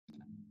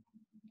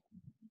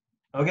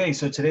Okay,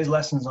 so today's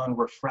lesson is on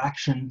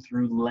refraction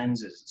through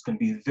lenses. It's going to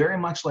be very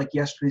much like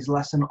yesterday's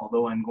lesson,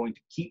 although I'm going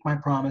to keep my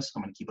promise.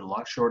 I'm going to keep it a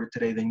lot shorter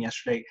today than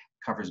yesterday. It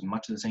covers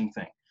much of the same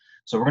thing.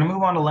 So we're going to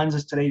move on to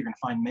lenses today. You're going to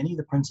find many of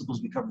the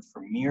principles we covered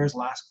for mirrors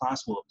last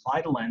class will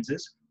apply to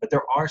lenses, but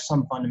there are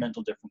some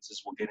fundamental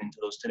differences. We'll get into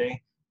those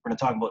today. We're going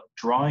to talk about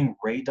drawing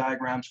ray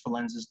diagrams for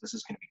lenses. This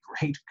is going to be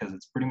great because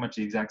it's pretty much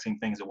the exact same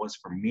thing as it was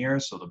for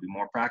mirrors, so there'll be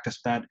more practice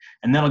with that.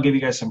 And then I'll give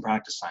you guys some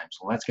practice time.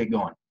 So let's get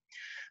going.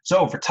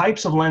 So for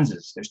types of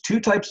lenses, there's two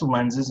types of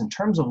lenses. In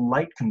terms of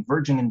light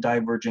converging and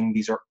diverging,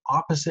 these are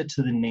opposite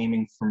to the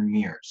naming for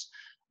mirrors.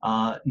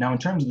 Now in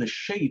terms of the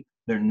shape,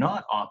 they're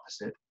not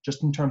opposite,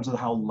 just in terms of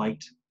how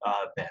light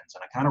bends.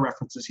 And I kind of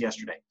referenced this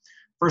yesterday.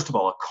 First of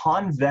all, a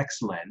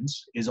convex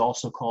lens is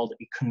also called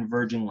a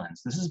converging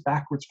lens. This is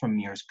backwards from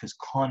mirrors because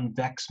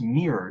convex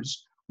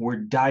mirrors were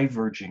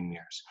diverging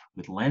mirrors.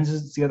 With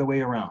lenses, it's the other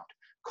way around.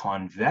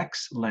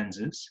 Convex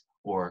lenses,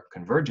 or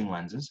converging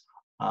lenses,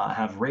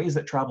 have rays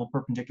that travel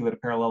perpendicular to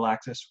parallel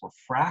axis,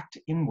 refract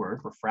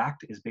inward.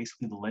 Refract is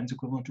basically the lens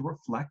equivalent to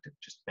reflect. It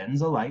just bends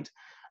the light,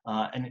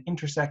 and it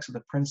intersects with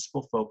the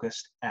principal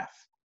focused F.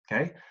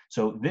 Okay,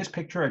 so this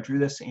picture, I drew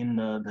this in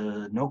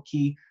the note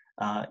key.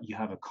 You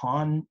have a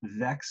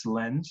convex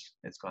lens.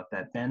 It's got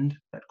that bend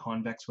that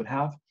convex would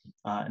have,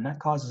 and that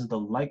causes the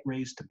light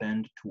rays to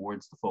bend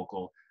towards the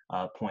focal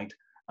point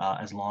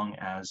as long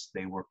as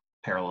they were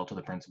parallel to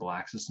the principal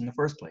axis in the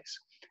first place.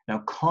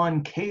 Now,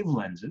 concave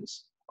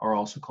lenses are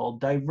also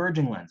called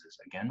diverging lenses.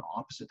 Again,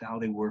 opposite to how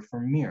they were for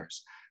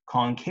mirrors.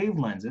 Concave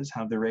lenses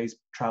have the rays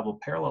travel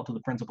parallel to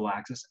the principal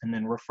axis and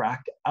then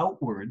refract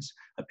outwards,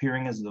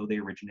 appearing as though they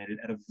originated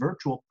at a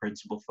virtual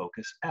principal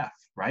focus F,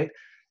 right?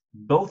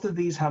 Both of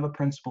these have a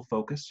principal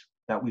focus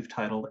that we've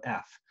titled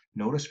F.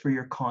 Notice for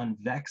your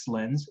convex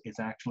lens, it's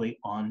actually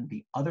on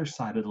the other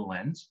side of the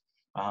lens,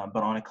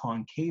 but on a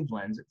concave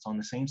lens, it's on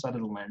the same side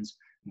of the lens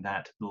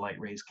that the light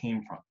rays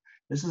came from.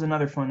 This is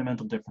another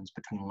fundamental difference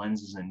between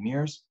lenses and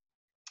mirrors.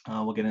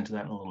 We'll get into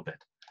that in a little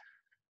bit.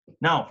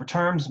 Now, for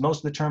terms, most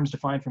of the terms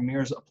defined for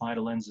mirrors apply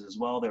to lenses as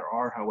well. There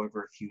are,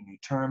 however, a few new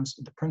terms.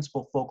 The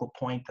principal focal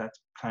point, that's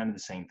kind of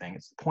the same thing.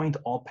 It's the point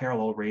all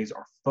parallel rays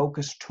are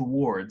focused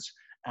towards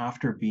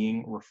after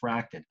being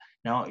refracted.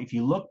 Now, if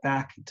you look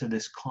back to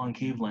this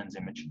concave lens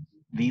image,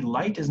 the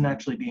light isn't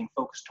actually being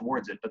focused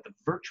towards it, but the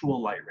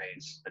virtual light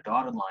rays, the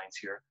dotted lines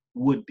here,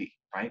 would be,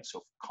 right? So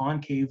for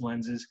concave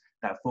lenses,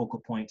 that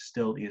focal point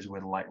still is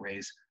where the light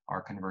rays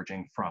are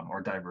converging from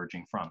or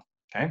diverging from.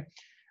 Okay.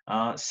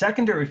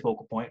 Secondary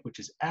focal point, which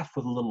is F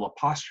with a little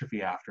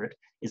apostrophe after it,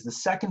 is the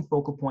second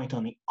focal point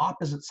on the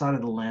opposite side of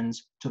the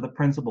lens to the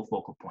principal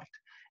focal point.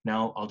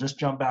 Now, I'll just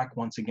jump back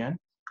once again.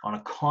 On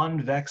a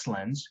convex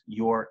lens,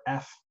 your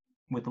F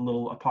with a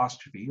little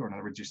apostrophe, or in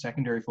other words, your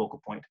secondary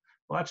focal point,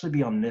 will actually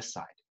be on this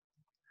side.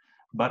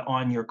 But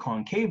on your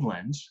concave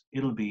lens,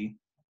 it'll be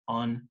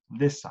on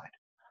this side.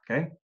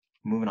 Okay,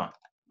 moving on.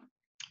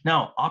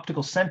 Now,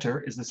 optical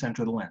center is the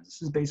center of the lens.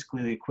 This is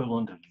basically the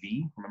equivalent of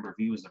V. Remember,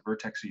 V was the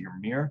vertex of your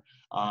mirror.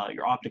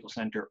 Your optical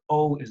center,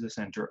 O, is the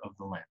center of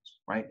the lens,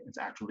 right? It's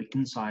actually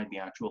inside the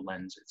actual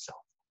lens itself.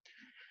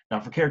 Now,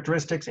 for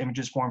characteristics,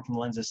 images formed from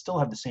lenses still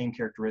have the same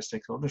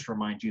characteristics. I'll just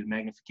remind you,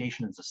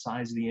 magnification is the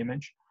size of the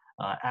image.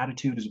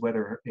 Attitude is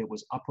whether it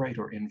was upright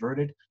or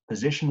inverted.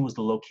 Position was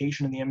the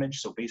location of the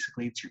image. So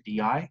basically, it's your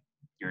DI,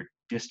 your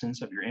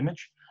distance of your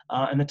image.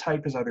 And the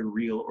type is either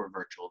real or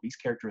virtual. These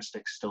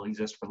characteristics still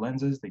exist for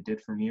lenses. They did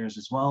for mirrors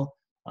as well.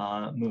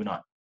 Moving on.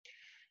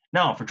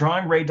 Now, for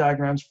drawing ray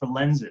diagrams for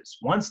lenses,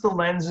 once the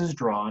lens is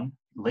drawn,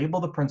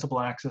 label the principal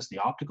axis, the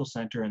optical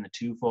center, and the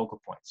two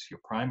focal points, your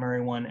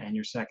primary one and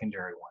your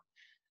secondary one.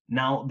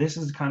 Now, this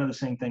is kind of the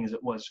same thing as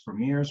it was for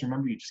mirrors.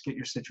 Remember, you just get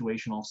your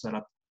situation all set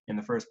up in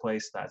the first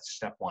place. That's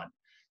step one.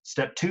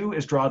 Step two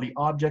is draw the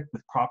object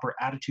with proper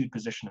attitude,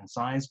 position, and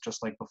size.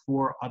 Just like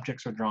before,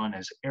 objects are drawn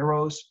as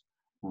arrows.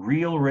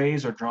 Real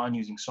rays are drawn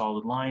using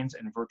solid lines,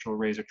 and virtual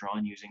rays are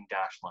drawn using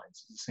dashed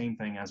lines. It's the same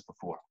thing as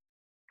before.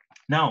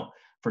 Now,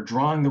 for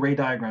drawing the ray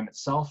diagram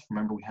itself,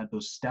 remember we had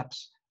those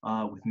steps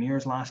with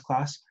mirrors last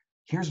class.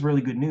 Here's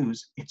really good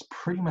news. It's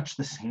pretty much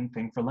the same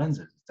thing for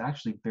lenses. It's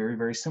actually very,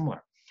 very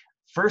similar.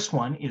 First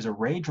one is a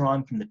ray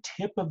drawn from the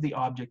tip of the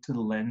object to the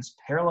lens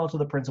parallel to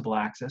the principal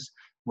axis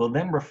will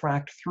then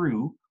refract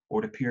through,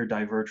 or to appear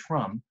diverge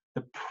from,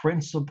 the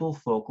principal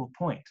focal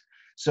point.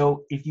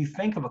 So if you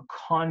think of a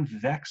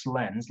convex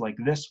lens like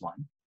this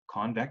one,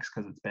 convex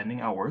because it's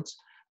bending outwards,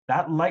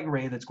 that light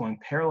ray that's going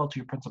parallel to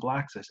your principal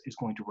axis is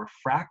going to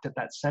refract at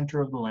that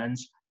center of the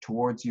lens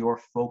towards your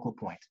focal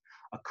point.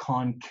 A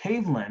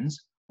concave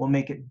lens will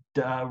make it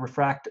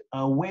refract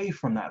away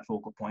from that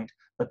focal point,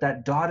 but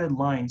that dotted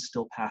line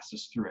still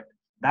passes through it.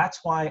 That's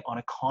why on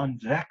a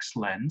convex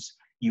lens,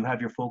 you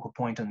have your focal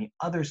point on the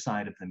other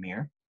side of the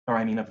mirror, or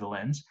I mean of the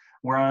lens,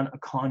 where on a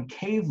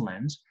concave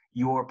lens,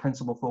 your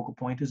principal focal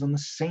point is on the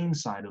same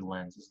side of the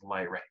lens as the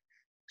light ray.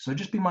 So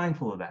just be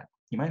mindful of that.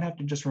 You might have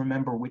to just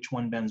remember which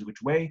one bends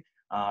which way.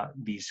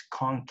 These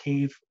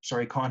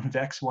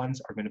convex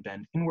ones are going to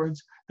bend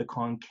inwards. The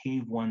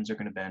concave ones are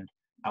going to bend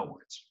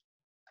outwards.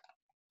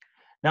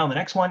 Now, the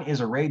next one is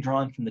a ray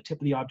drawn from the tip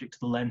of the object to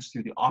the lens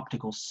through the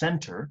optical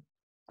center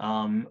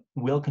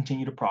will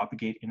continue to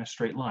propagate in a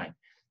straight line.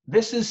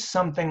 This is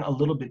something a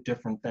little bit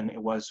different than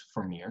it was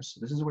for mirrors. So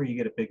this is where you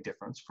get a big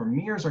difference. For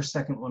mirrors, our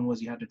second one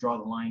was you had to draw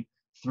the line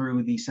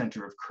through the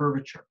center of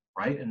curvature,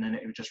 right? And then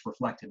it just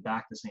reflected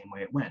back the same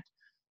way it went.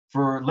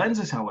 For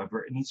lenses,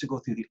 however, it needs to go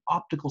through the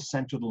optical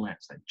center of the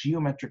lens, that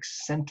geometric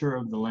center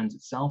of the lens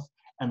itself,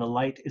 and the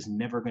light is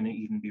never going to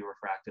even be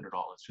refracted at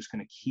all. It's just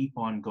going to keep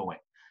on going.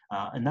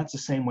 And that's the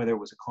same whether it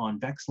was a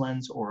convex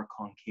lens or a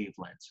concave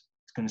lens.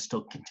 It's going to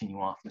still continue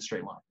off in a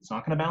straight line. It's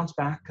not going to bounce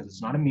back because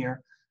it's not a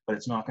mirror, but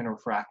it's not going to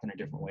refract in a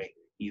different way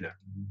either.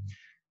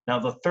 Now,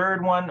 the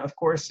third one, of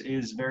course,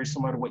 is very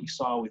similar to what you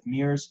saw with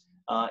mirrors.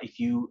 If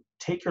you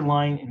take your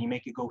line and you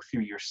make it go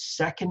through your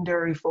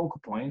secondary focal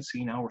point,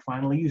 see, now we're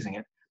finally using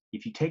it.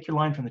 If you take your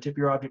line from the tip of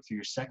your object through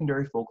your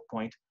secondary focal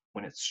point,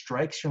 when it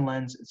strikes your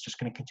lens, it's just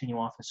going to continue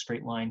off a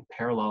straight line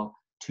parallel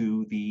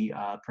to the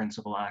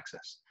principal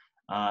axis.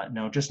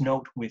 Now, just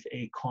note with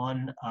a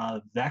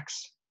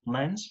convex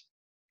lens,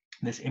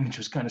 this image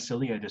was kind of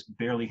silly. I just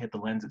barely hit the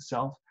lens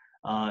itself.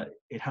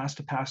 It has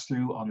to pass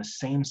through on the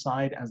same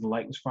side as the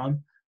light was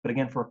from. But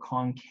again, for a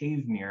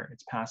concave mirror,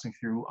 it's passing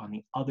through on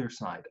the other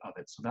side of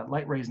it. So that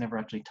light ray is never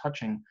actually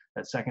touching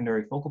that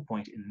secondary focal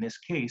point in this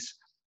case,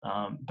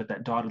 but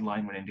that dotted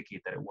line would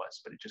indicate that it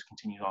was, but it just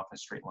continues off a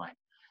straight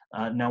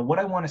line. Now, what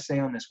I want to say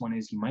on this one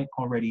is you might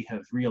already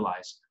have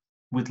realized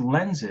with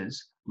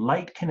lenses,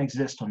 light can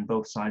exist on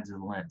both sides of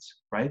the lens,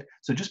 right?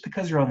 So just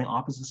because you're on the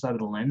opposite side of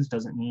the lens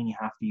doesn't mean you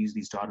have to use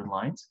these dotted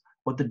lines.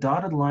 What the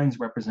dotted lines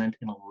represent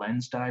in a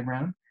lens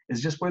diagram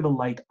is just where the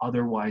light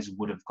otherwise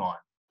would have gone.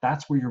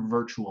 That's where your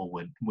virtual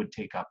would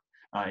take up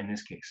in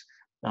this case.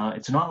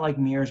 It's not like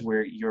mirrors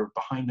where you're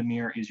behind the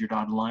mirror is your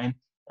dotted line.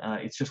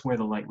 It's just where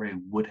the light ray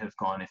would have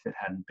gone if it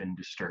hadn't been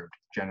disturbed,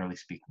 generally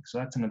speaking. So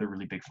that's another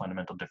really big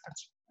fundamental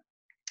difference.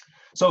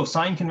 So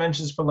sign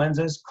conventions for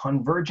lenses,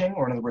 converging,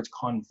 or in other words,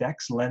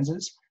 convex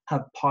lenses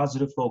have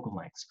positive focal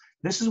lengths.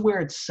 This is where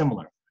it's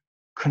similar.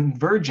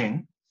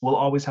 Converging will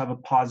always have a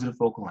positive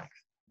focal length.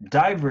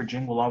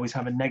 Diverging will always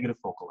have a negative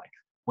focal length.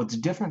 What's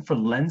different for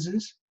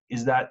lenses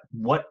is that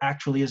what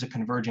actually is a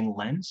converging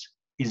lens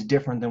is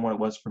different than what it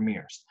was for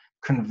mirrors.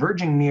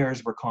 Converging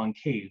mirrors were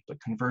concave, but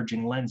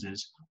converging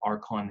lenses are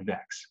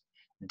convex.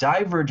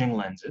 Diverging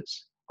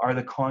lenses are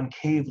the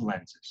concave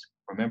lenses.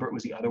 Remember, it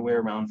was the other way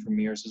around for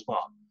mirrors as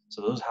well.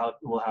 So those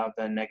will have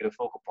the negative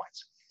focal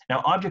points.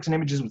 Now, objects and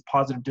images with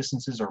positive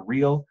distances are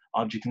real.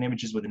 Objects and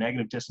images with a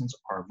negative distance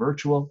are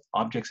virtual.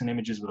 Objects and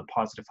images with a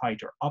positive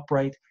height are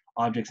upright.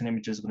 Objects and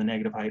images with a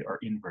negative height are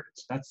inverted.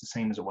 So that's the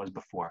same as it was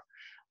before.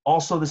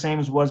 Also the same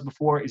as it was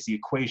before is the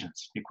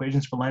equations. The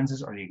equations for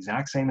lenses are the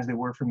exact same as they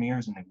were for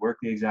mirrors, and they work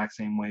the exact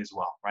same way as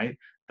well, right?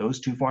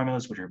 Those two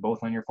formulas, which are both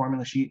on your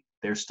formula sheet,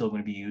 they're still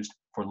going to be used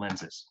for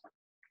lenses.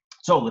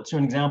 So let's do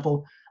an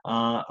example.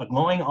 A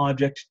glowing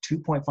object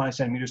 2.5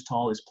 centimeters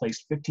tall is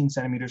placed 15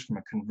 centimeters from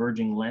a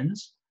converging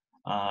lens.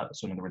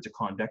 So in other words, a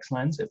convex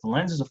lens. If the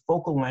lens is a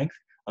focal length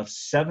of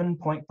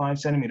 7.5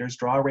 centimeters,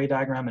 draw a ray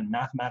diagram and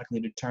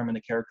mathematically determine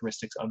the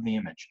characteristics of the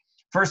image.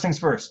 First things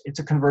first, it's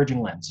a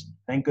converging lens.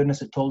 Thank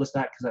goodness it told us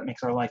that because that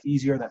makes our life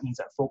easier. That means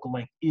that focal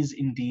length is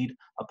indeed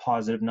a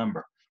positive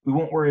number. We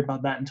won't worry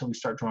about that until we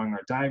start drawing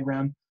our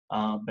diagram,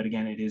 but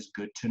again, it is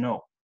good to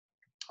know.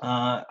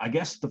 I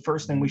guess the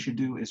first thing we should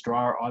do is draw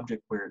our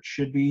object where it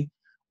should be.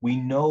 We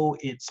know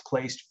it's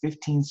placed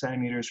 15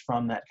 centimeters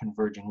from that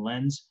converging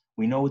lens.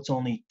 We know it's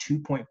only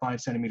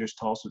 2.5 centimeters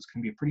tall, so it's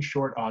going to be a pretty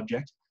short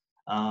object.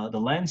 The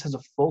lens has a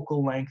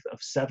focal length of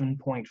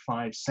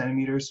 7.5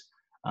 centimeters.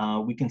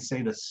 We can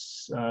say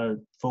this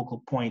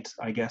focal point,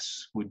 I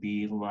guess, would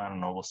be, I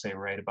don't know, we'll say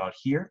right about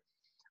here.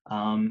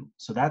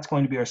 So that's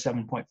going to be our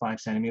 7.5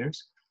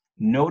 centimeters.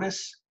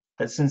 Notice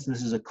that since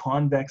this is a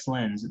convex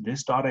lens,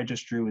 this dot I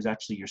just drew is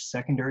actually your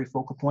secondary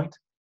focal point.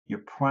 Your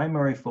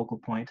primary focal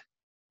point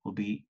will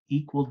be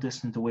equal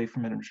distance away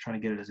from it. I'm just trying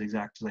to get it as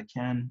exact as I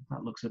can.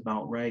 That looks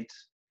about right.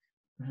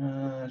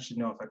 I should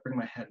know if I bring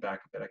my head back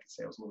a bit, I could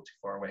say I was a little too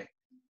far away.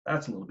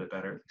 That's a little bit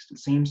better, at least it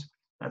seems.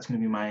 That's going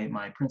to be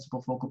my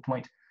principal focal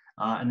point.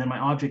 And then my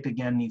object,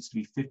 again, needs to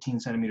be 15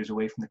 centimeters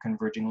away from the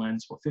converging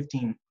lens. Well,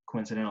 15,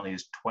 coincidentally,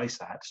 is twice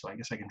that, so I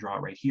guess I can draw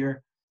it right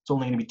here. It's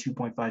only going to be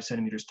 2.5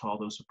 centimeters tall,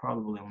 though, so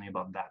probably only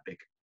about that big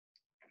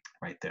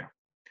right there.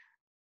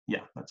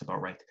 Yeah, that's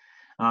about right.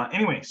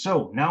 Anyway,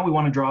 so now we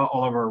want to draw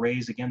all of our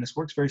rays. Again, this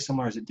works very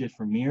similar as it did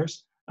for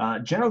mirrors.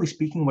 Generally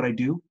speaking, what I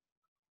do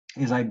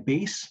is I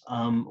base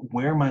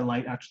where my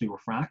light actually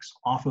refracts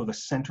off of a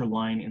center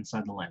line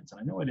inside the lens.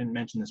 And I know I didn't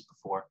mention this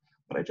before,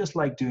 but I just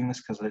like doing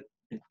this because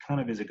it kind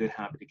of is a good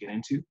habit to get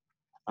into.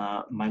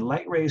 My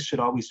light rays should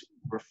always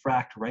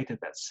refract right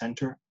at that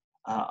center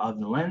of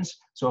the lens.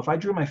 So if I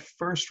drew my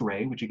first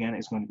ray, which again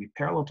is going to be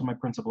parallel to my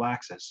principal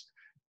axis,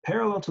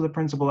 parallel to the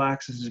principal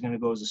axis is going to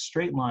go as a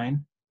straight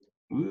line.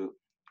 Ooh,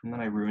 and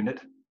then I ruined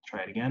it.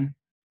 Try it again.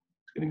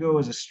 It's going to go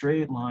as a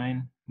straight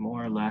line,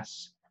 more or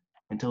less,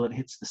 until it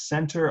hits the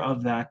center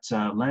of that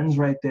lens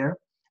right there.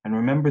 And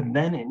remember,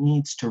 then it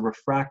needs to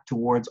refract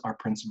towards our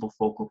principal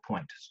focal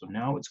point. So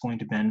now it's going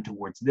to bend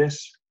towards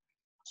this,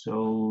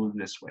 so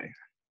this way,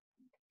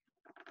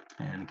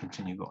 and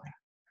continue going.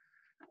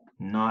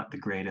 Not the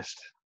greatest,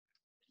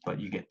 but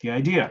you get the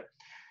idea.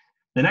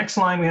 The next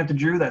line we have to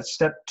draw, that's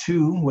step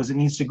 2, was it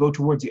needs to go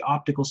towards the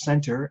optical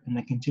center and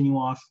then continue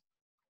off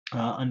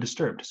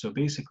undisturbed. So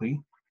basically,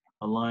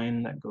 a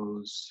line that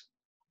goes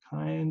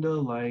kind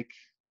of like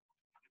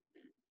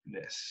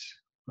this.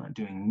 Not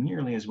doing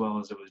nearly as well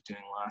as I was doing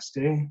last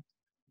day.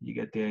 You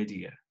get the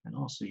idea. And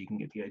also you can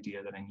get the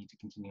idea that I need to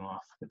continue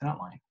off with that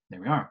line. There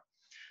we are.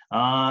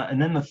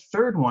 And then the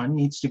third one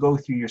needs to go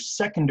through your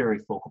secondary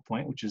focal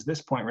point, which is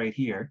this point right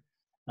here.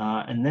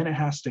 And then it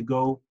has to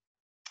go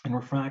and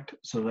refract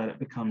so that it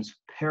becomes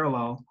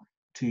parallel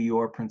to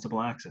your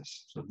principal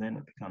axis. So then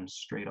it becomes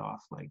straight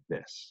off like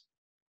this.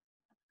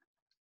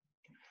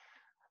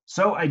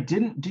 So I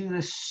didn't do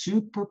this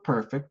super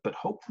perfect, but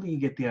hopefully you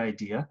get the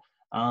idea.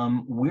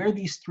 Where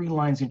these 3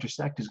 lines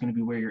intersect is going to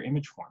be where your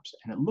image forms.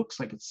 And it looks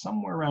like it's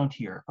somewhere around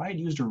here. If I had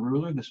used a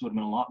ruler, this would have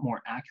been a lot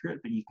more accurate,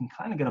 but you can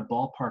kind of get a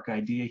ballpark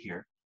idea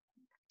here.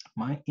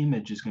 My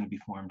image is going to be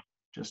formed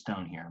just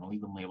down here, and I'll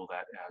even label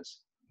that as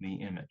the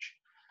image.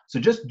 So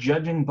just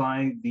judging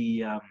by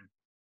the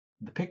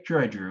picture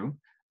I drew,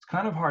 it's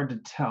kind of hard to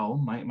tell.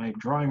 My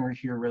drawing right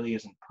here really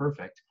isn't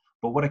perfect,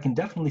 but what I can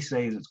definitely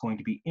say is it's going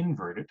to be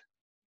inverted.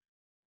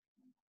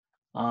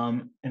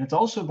 And it's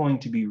also going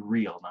to be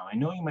real. Now, I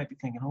know you might be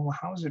thinking, oh, well,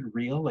 how is it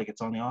real? Like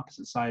it's on the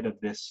opposite side of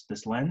this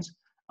lens.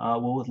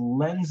 Well, with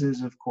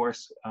lenses, of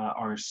course,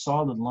 our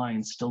solid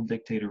lines still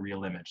dictate a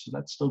real image. So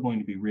that's still going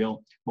to be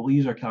real, but we'll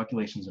use our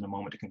calculations in a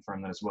moment to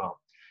confirm that as well.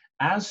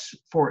 As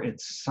for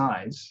its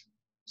size,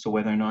 so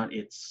whether or not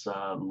it's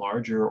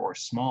larger or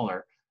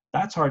smaller,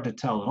 that's hard to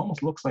tell. It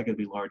almost looks like it'd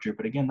be larger,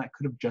 but again, that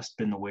could have just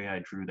been the way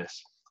I drew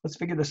this. Let's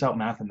figure this out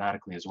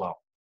mathematically as well.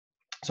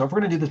 So if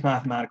we're going to do this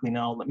mathematically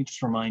now, let me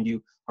just remind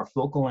you, our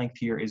focal length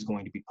here is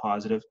going to be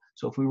positive.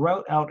 So if we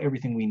route out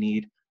everything we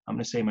need, I'm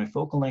going to say my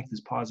focal length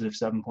is positive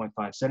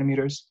 7.5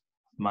 centimeters.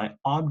 My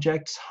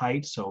object's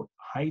height, so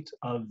height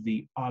of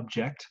the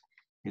object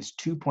is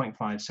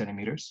 2.5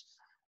 centimeters.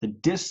 The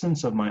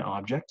distance of my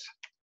object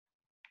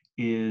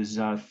is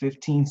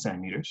 15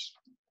 centimeters.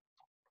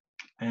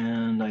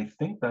 And I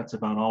think that's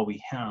about all we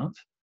have.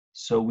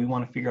 So we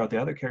want to figure out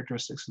the other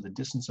characteristics of the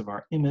distance of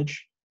our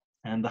image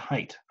and the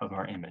height of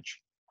our image.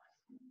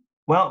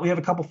 Well, we have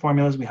a couple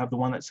formulas. We have the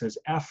one that says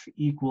F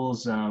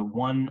equals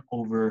 1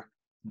 over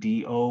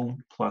dO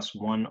plus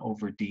 1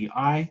 over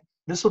di.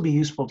 This will be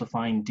useful to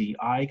find di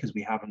because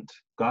we haven't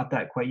got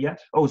that quite yet.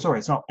 Oh, sorry,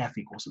 it's not F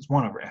equals, it's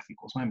 1 over F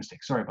equals. My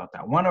mistake, sorry about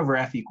that. 1 over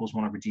F equals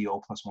 1 over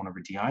dO plus 1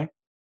 over di.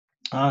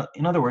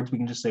 In other words, we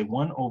can just say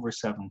 1 over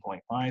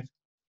 7.5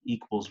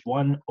 equals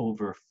 1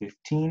 over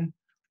 15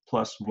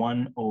 plus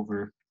 1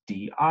 over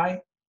di.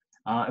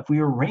 If we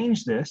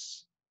arrange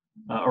this,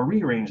 or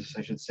rearrange this,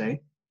 I should say,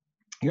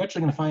 you're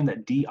actually going to find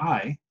that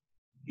di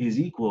is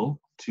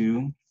equal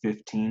to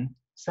 15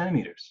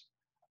 centimeters,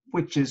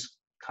 which is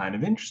kind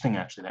of interesting,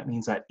 actually. That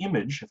means that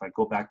image, if I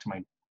go back to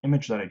my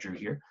image that I drew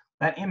here,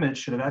 that image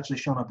should have actually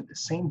shown up at the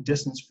same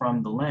distance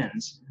from the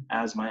lens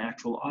as my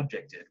actual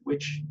object did,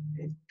 which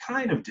it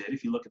kind of did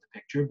if you look at the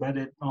picture, but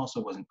it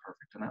also wasn't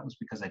perfect, and that was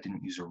because I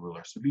didn't use a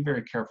ruler. So be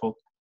very careful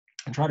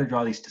and try to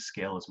draw these to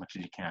scale as much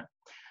as you can.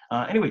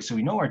 Anyway, so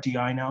we know our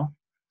di now.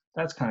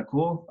 That's kind of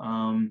cool.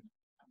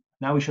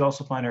 Now we should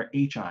also find our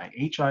HI.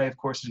 HI, of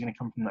course, is going to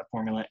come from that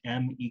formula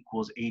M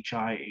equals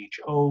HI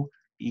HO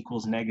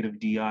equals negative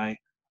DI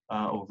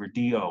over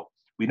DO.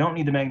 We don't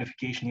need the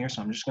magnification here,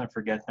 so I'm just going to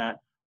forget that.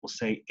 We'll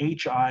say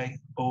HI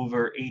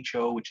over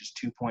HO, which is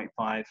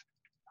 2.5,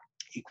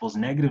 equals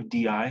negative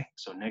DI,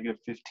 so negative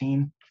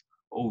 15,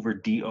 over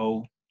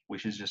DO,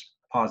 which is just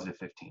positive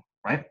 15,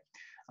 right?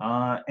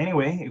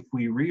 Anyway, if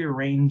we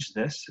rearrange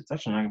this, it's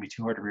actually not going to be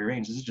too hard to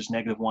rearrange. This is just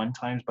negative 1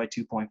 times by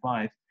 2.5.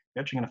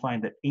 You're actually going to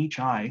find that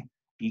HI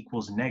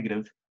equals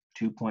negative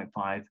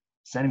 2.5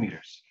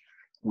 centimeters,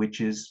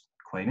 which is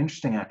quite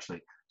interesting,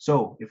 actually.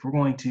 So if we're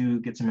going to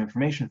get some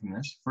information from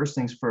this, first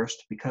things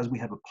first, because we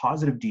have a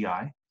positive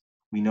DI,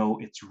 we know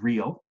it's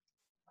real.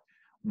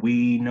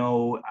 We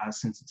know,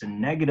 since it's a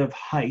negative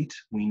height,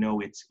 we know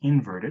it's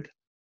inverted.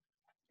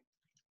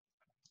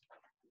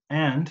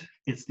 And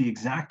it's the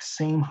exact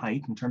same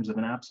height in terms of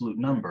an absolute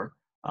number,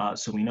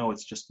 so we know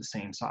it's just the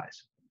same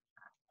size.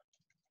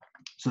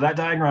 So that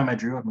diagram I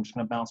drew, I'm just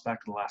going to bounce back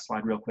to the last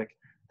slide real quick.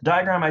 The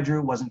diagram I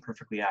drew wasn't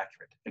perfectly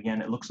accurate.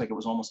 Again, it looks like it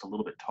was almost a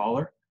little bit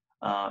taller.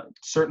 It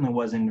certainly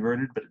was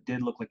inverted, but it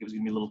did look like it was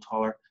going to be a little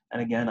taller.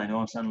 And again, I know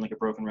I'm sounding like a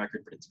broken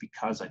record, but it's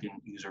because I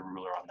didn't use a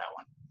ruler on that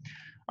one.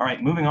 All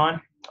right, moving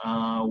on.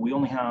 We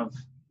only have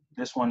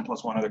this one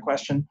plus one other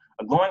question.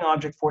 A glowing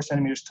object 4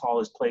 centimeters tall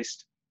is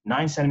placed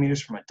 9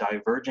 centimeters from a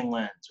diverging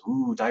lens.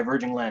 Ooh,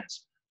 diverging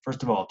lens.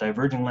 First of all,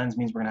 diverging lens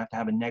means we're going to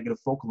have a negative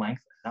focal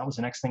length. That was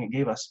the next thing it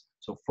gave us.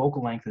 So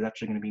focal length is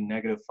actually going to be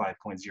negative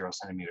 5.0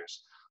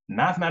 centimeters.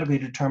 Mathematically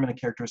determine the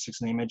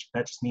characteristics of the image.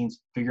 That just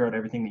means figure out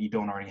everything that you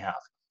don't already have.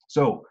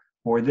 So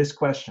for this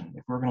question,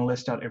 if we're going to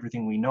list out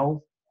everything we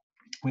know,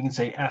 We can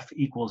say F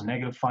equals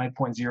negative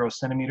 5.0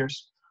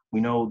 centimeters. We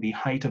know the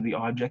height of the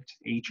object,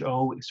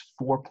 HO, is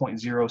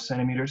 4.0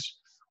 centimeters.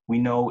 We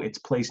know it's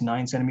placed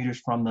 9 centimeters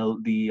from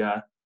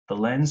the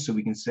lens, so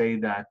we can say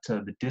that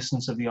the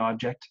distance of the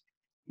object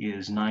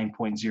is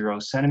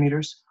 9.0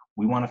 centimeters.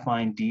 We want to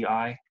find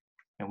DI,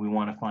 and we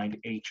want to find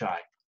HI.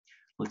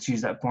 Let's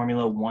use that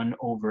formula. 1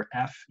 over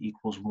F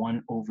equals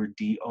 1 over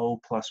DO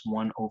plus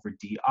 1 over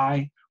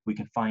DI. We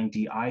can find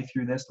DI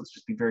through this. Let's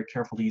just be very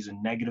careful to use a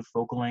negative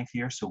focal length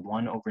here. So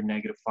 1 over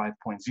negative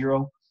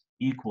 5.0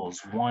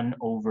 equals 1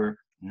 over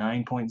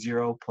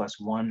 9.0 plus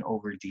 1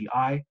 over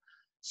DI.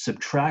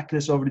 Subtract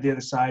this over to the other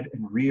side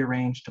and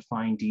rearrange to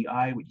find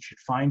DI. What you should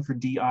find for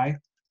DI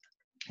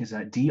is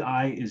that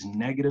DI is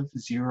negative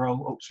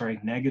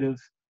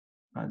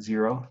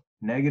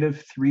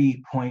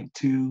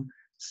 3.2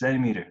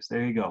 centimeters.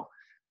 There you go.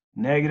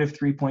 Negative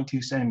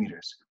 3.2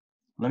 centimeters.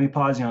 Let me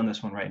pause you on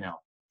this one right now.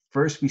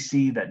 First, we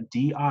see that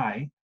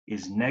DI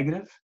is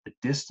negative. The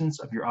distance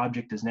of your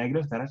object is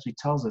negative. That actually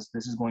tells us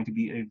this is going to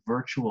be a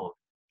virtual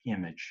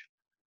image.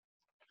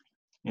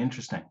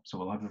 Interesting. So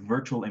we'll have a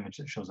virtual image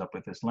that shows up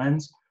with this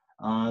lens.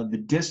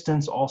 The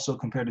distance also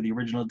compared to the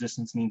original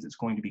distance means it's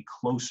going to be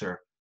closer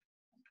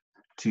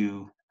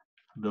to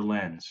the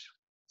lens.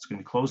 It's going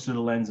to be closer to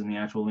the lens than the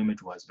actual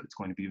image was, but it's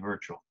going to be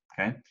virtual.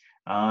 Okay.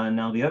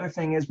 Now the other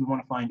thing is we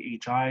want to find HI.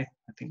 I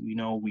think we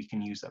know we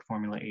can use that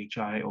formula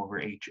HI over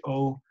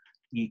HO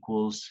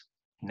equals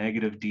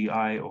negative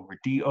DI over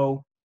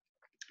DO.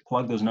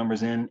 Plug those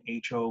numbers in.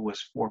 HO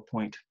was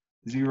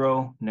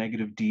 4.0,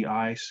 negative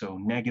DI, so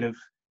negative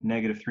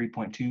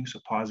 3.2, so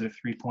positive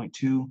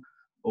 3.2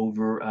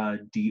 over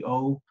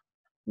DO,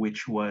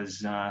 which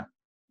was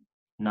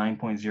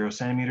 9.0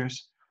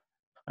 centimeters.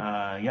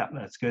 Yeah,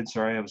 that's good.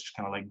 Sorry, I was just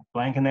kind of like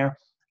blanking there.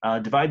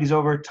 Divide these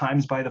over,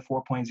 times by the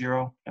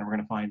 4.0, and we're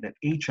going to find that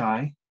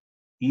HI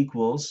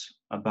equals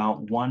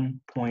about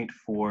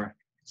 1.4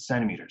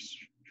 centimeters.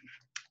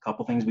 A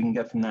couple things we can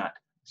get from that.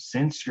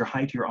 Since your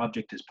height of your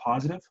object is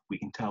positive, we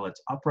can tell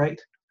it's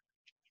upright.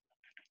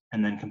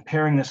 And then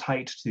comparing this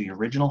height to the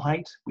original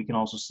height, we can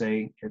also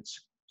say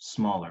it's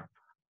smaller.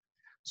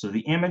 So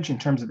the image, in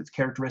terms of its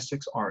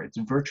characteristics, are it's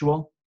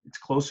virtual, it's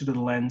closer to the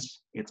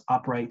lens, it's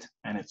upright,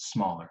 and it's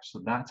smaller. So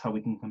that's how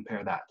we can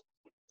compare that.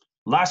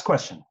 Last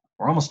question.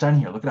 We're almost done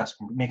here. Look at us.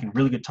 We're making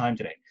really good time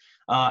today.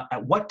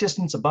 At what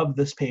distance above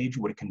this page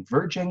would a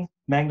converging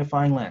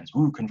magnifying lens,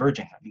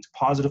 converging, that means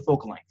positive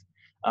focal length,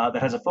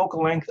 that has a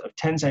focal length of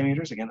 10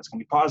 centimeters, again, that's going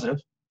to be positive,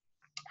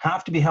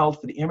 have to be held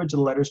for the image of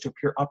the letters to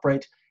appear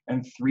upright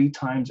and 3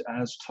 times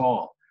as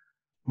tall?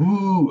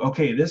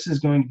 Okay, this is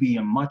going to be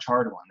a much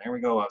harder one. There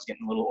we go. I was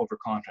getting a little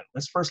overconfident.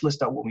 Let's first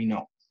list out what we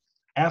know.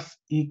 F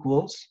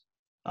equals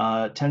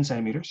 10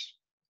 centimeters.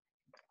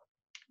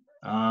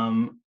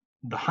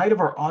 The height of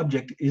our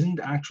object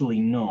isn't actually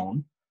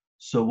known.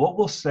 So what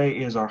we'll say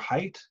is our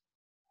height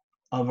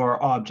of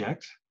our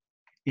object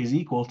is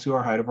equal to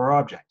our height of our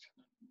object.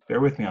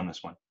 Bear with me on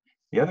this one.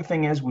 The other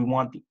thing is we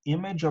want the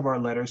image of our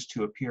letters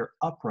to appear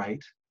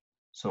upright,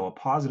 so a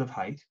positive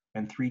height,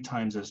 and 3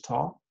 times as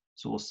tall.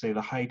 So we'll say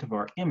the height of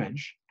our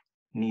image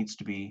needs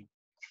to be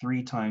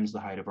 3 times the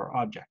height of our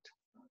object.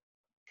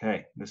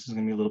 Okay, this is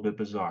going to be a little bit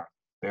bizarre.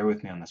 Bear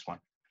with me on this one.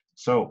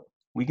 So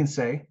we can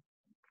say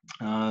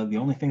the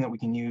only thing that we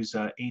can use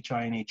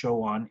HI and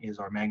HO on is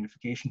our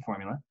magnification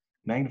formula.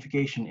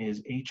 Magnification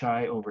is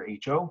HI over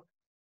HO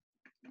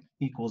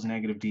equals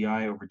negative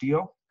DI over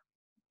DO.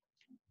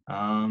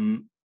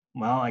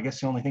 Well, I guess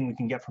the only thing we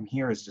can get from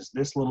here is just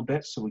this little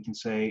bit. So we can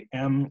say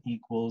M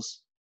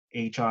equals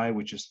HI,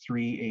 which is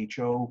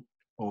 3HO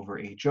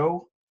over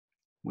HO,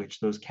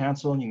 which those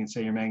cancel, and you can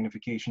say your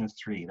magnification is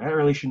 3. That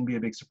really shouldn't be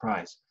a big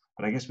surprise.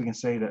 But I guess we can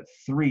say that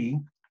 3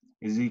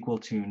 is equal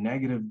to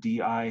negative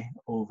DI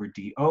over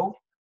DO.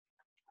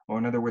 Or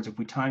in other words, if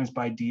we times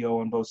by DO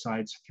on both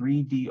sides,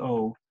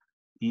 3DO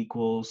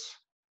equals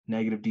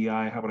negative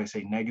DI. How about I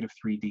say negative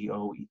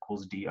 3DO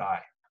equals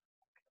DI?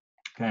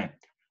 Okay.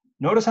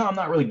 Notice how I'm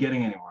not really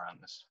getting anywhere on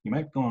this. You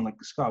might be going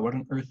like, Scott, what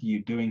on earth are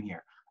you doing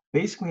here?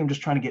 Basically, I'm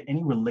just trying to get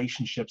any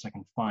relationships I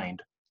can find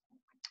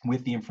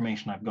with the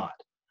information I've got.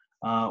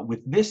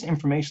 With this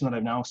information that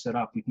I've now set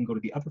up, we can go to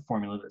the other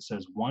formula that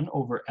says 1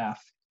 over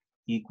F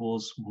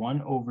equals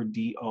 1 over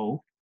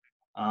DO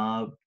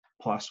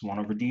plus 1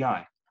 over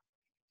DI.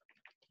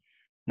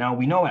 Now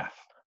we know F.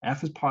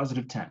 F is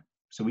positive 10.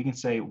 So we can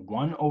say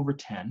 1 over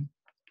 10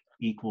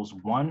 equals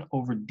 1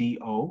 over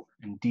DO,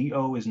 and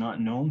DO is not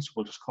known, so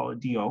we'll just call it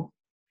DO,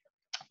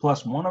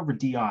 plus 1 over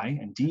DI,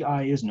 and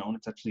DI is known.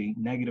 It's actually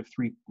negative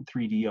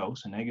 3DO,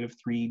 so negative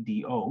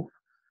 3DO.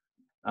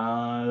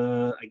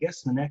 I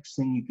guess the next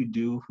thing you could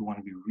do, if we want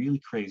to be really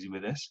crazy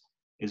with this,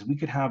 is we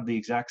could have the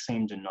exact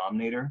same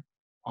denominator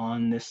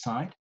on this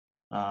side.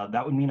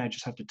 That would mean I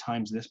just have to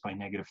times this by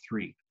negative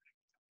 3.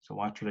 So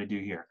watch what I do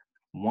here.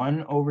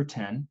 1 over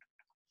 10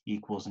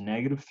 equals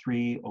negative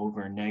 3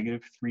 over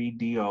negative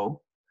 3DO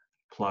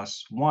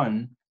plus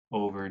 1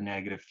 over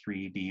negative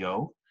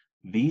 3DO.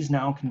 These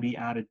now can be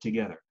added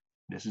together.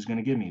 This is going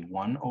to give me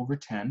 1 over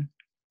 10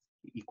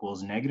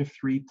 equals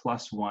 -3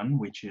 plus 1,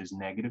 which is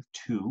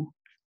 -2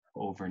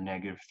 over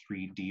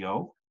 -3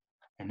 DO.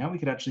 And now we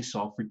could actually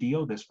solve for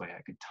DO this way.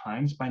 I could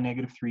times by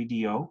 -3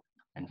 DO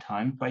and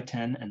times by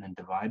 10 and then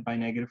divide by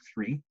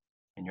 -3.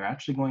 And you're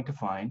actually going to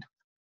find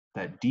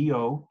that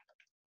DO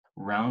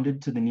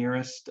rounded to the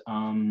nearest,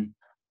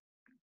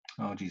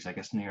 oh geez, I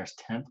guess the nearest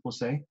tenth we'll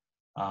say,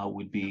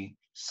 would be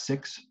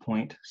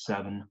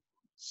 6.7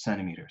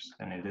 centimeters.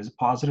 And it is a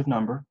positive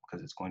number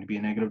because it's going to be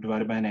a negative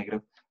divided by a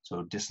negative.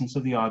 So distance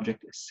of the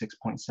object is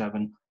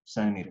 6.7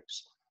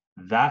 centimeters.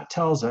 That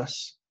tells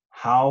us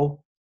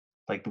how,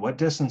 like what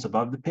distance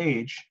above the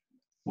page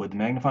would the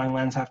magnifying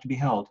lens have to be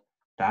held.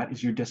 That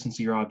is your distance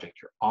of your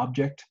object. Your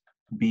object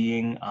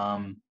being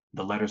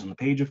the letters on the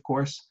page, of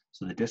course.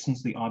 So the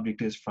distance the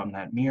object is from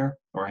that mirror,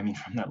 or I mean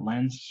from that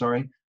lens,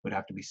 sorry, would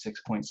have to be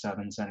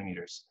 6.7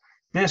 centimeters.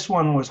 This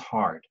one was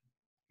hard.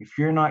 If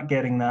you're not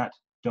getting that,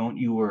 don't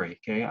you worry,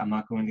 okay? I'm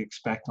not going to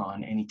expect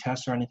on any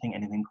tests or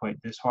anything quite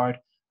this hard,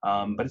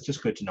 but it's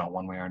just good to know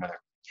one way or another.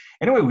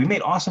 Anyway, we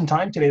made awesome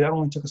time today. That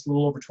only took us a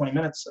little over 20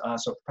 minutes.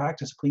 So for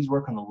practice, please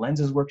work on the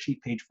lenses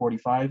worksheet, page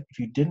 45. If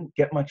you didn't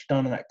get much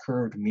done in that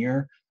curved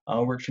mirror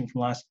worksheet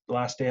from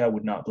last day, I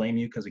would not blame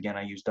you because again,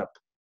 I used up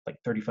like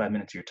 35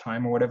 minutes of your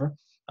time or whatever.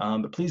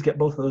 But please get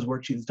both of those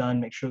worksheets done.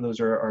 Make sure those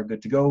are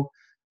good to go.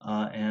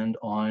 And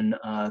on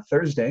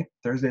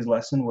Thursday's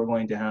lesson, we're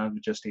going to have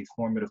just a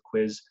formative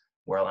quiz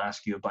where I'll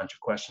ask you a bunch of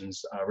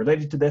questions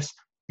related to this.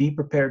 Be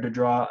prepared to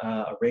draw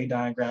a ray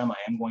diagram. I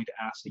am going to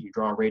ask that you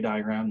draw a ray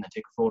diagram and then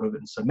take a photo of it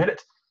and submit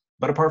it.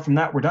 But apart from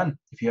that, we're done.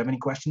 If you have any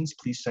questions,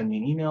 please send me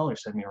an email or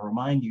send me a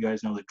reminder. You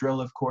guys know the drill,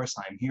 of course.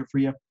 I'm here for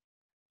you.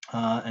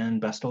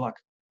 And best of luck.